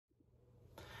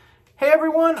Hey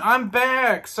everyone, I'm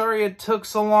back. Sorry it took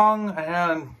so long. I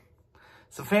had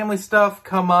some family stuff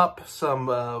come up, some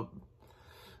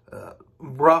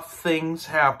rough things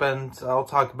happened. I'll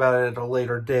talk about it at a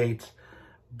later date.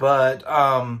 But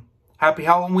happy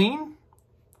Halloween.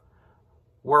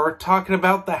 We're talking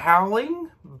about The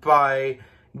Howling by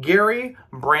Gary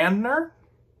Brandner.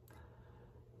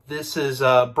 This is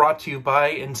brought to you by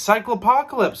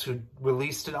Encyclopocalypse, who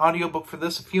released an audiobook for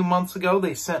this a few months ago.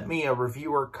 They sent me a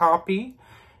reviewer copy.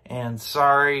 And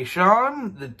sorry,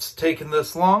 Sean, it's taken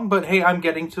this long, but hey, I'm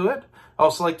getting to it. I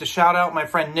also like to shout out my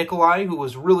friend Nikolai, who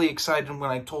was really excited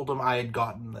when I told him I had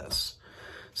gotten this.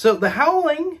 So, The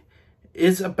Howling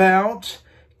is about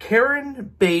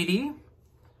Karen Beatty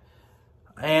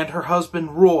and her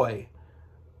husband Roy.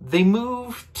 They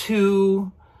moved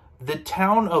to the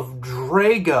town of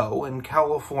Drago in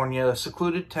California, a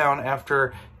secluded town,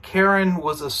 after Karen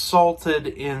was assaulted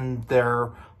in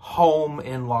their home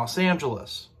in Los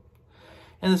Angeles.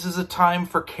 And this is a time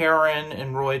for Karen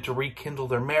and Roy to rekindle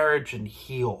their marriage and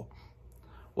heal.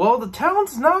 Well, the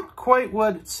town's not quite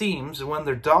what it seems, and when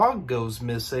their dog goes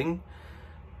missing,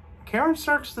 Karen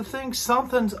starts to think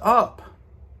something's up.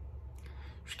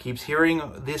 She keeps hearing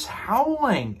this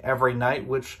howling every night,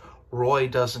 which Roy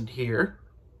doesn't hear.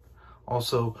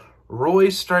 Also,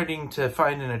 Roy's starting to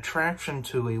find an attraction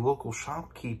to a local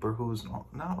shopkeeper who's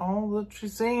not all that she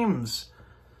seems.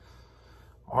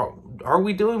 Are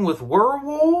we dealing with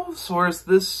werewolves, or is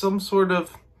this some sort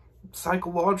of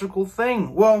psychological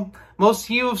thing? Well, most of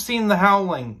you have seen The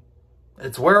Howling.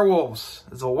 It's werewolves.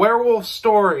 It's a werewolf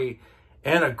story,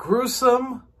 and a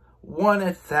gruesome one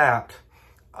at that.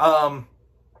 I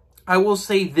will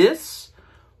say this.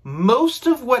 Most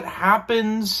of what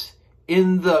happens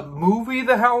in the movie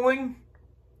The Howling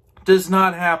does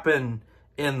not happen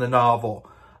in the novel.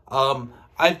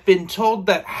 I've been told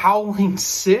that Howling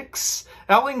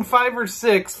 5 or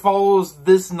 6 follows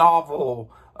this novel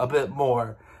a bit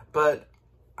more. But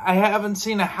I haven't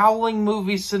seen a Howling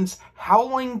movie since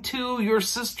Howling 2, Your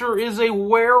Sister is a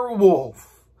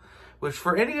Werewolf. Which,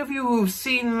 for any of you who've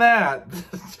seen that,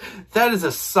 that is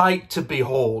a sight to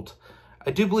behold. I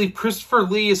do believe Christopher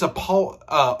Lee is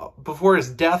before his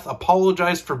death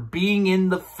apologized for being in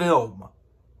the film.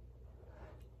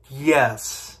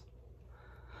 Yes.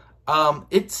 The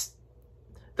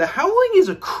Howling is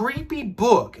a creepy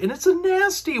book, and it's a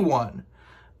nasty one.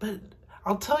 But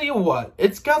I'll tell you what,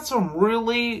 it's got some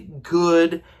really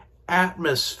good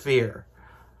atmosphere.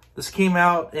 This came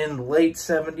out in the late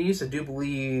 70s, I do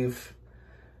believe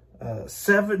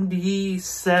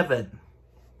 77.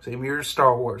 Same year as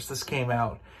Star Wars, this came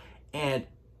out. And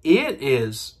it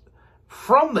is,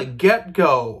 from the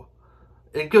get-go,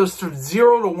 it goes from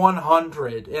 0 to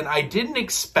 100. And I didn't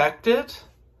expect it.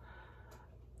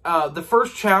 The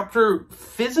first chapter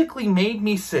physically made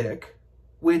me sick,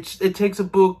 which it takes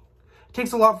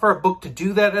a lot for a book to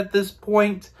do that at this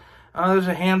point. There's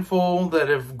a handful that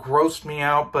have grossed me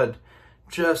out, but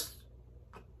just,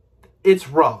 it's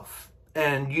rough.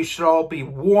 And you should all be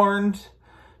warned.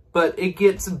 But it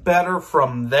gets better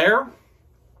from there.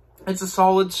 It's a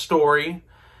solid story.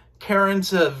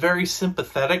 Karen's a very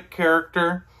sympathetic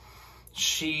character.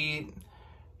 She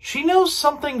knows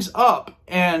something's up,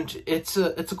 and it's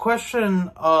a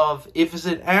question of is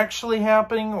it actually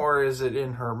happening or is it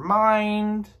in her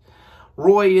mind?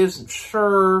 Roy isn't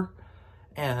sure,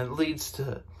 and it leads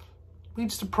to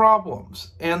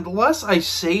problems. And the less I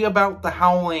say about The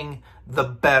Howling, the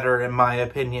better, in my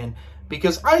opinion.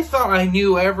 Because I thought I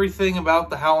knew everything about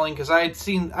The Howling, because I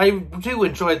do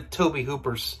enjoy Tobe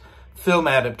Hooper's film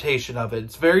adaptation of it.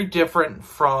 It's very different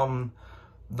from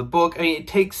the book. I mean, it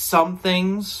takes some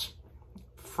things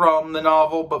from the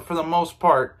novel, but for the most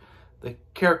part, the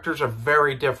characters are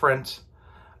very different.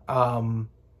 And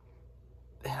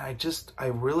I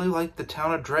really like the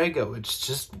town of Drago. It's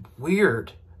just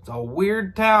weird. It's a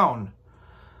weird town.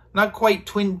 Not quite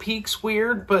Twin Peaks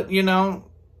weird, but, you know,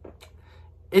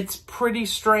 it's pretty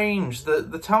strange.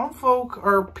 The town folk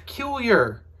are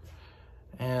peculiar.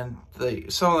 And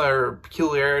some of their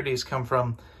peculiarities come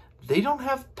from, they don't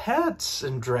have pets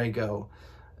in Drago.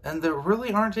 And there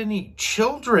really aren't any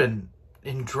children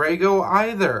in Drago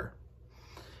either.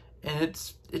 And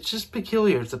it's just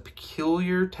peculiar. It's a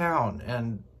peculiar town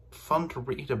and fun to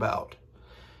read about.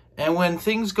 And when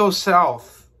things go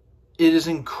south, it is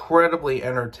incredibly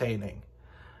entertaining.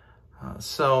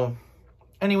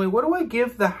 Anyway, what do I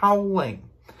give The Howling?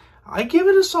 I give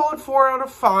it a solid 4 out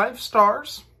of 5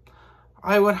 stars.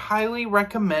 I would highly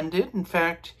recommend it. In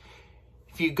fact,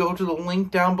 if you go to the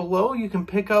link down below, you can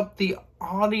pick up the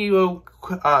audio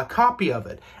copy of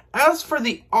it. As for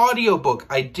the audiobook,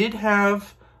 I did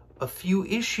have a few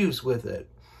issues with it.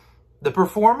 The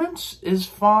performance is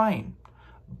fine,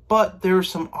 but there's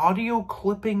some audio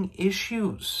clipping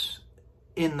issues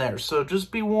in there. So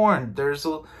just be warned.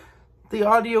 The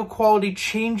audio quality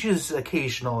changes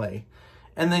occasionally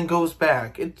and then goes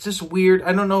back. It's just weird.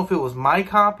 I don't know if it was my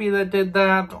copy that did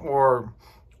that or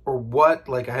what.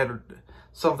 Like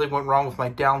something went wrong with my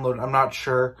download. I'm not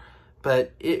sure,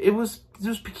 but it was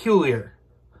peculiar.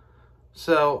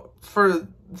 So for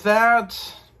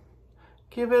that,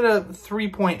 give it a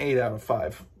 3.8 out of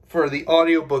 5 for the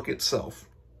audiobook itself.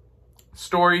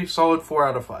 Story, solid 4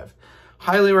 out of 5.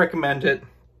 Highly recommend it.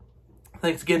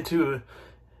 Thanks again to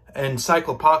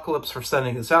Encyclopocalypse for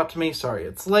sending this out to me. Sorry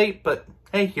it's late, but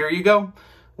hey, here you go.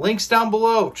 Links down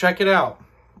below. Check it out.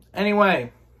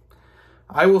 Anyway,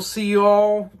 I will see you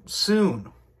all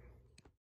soon.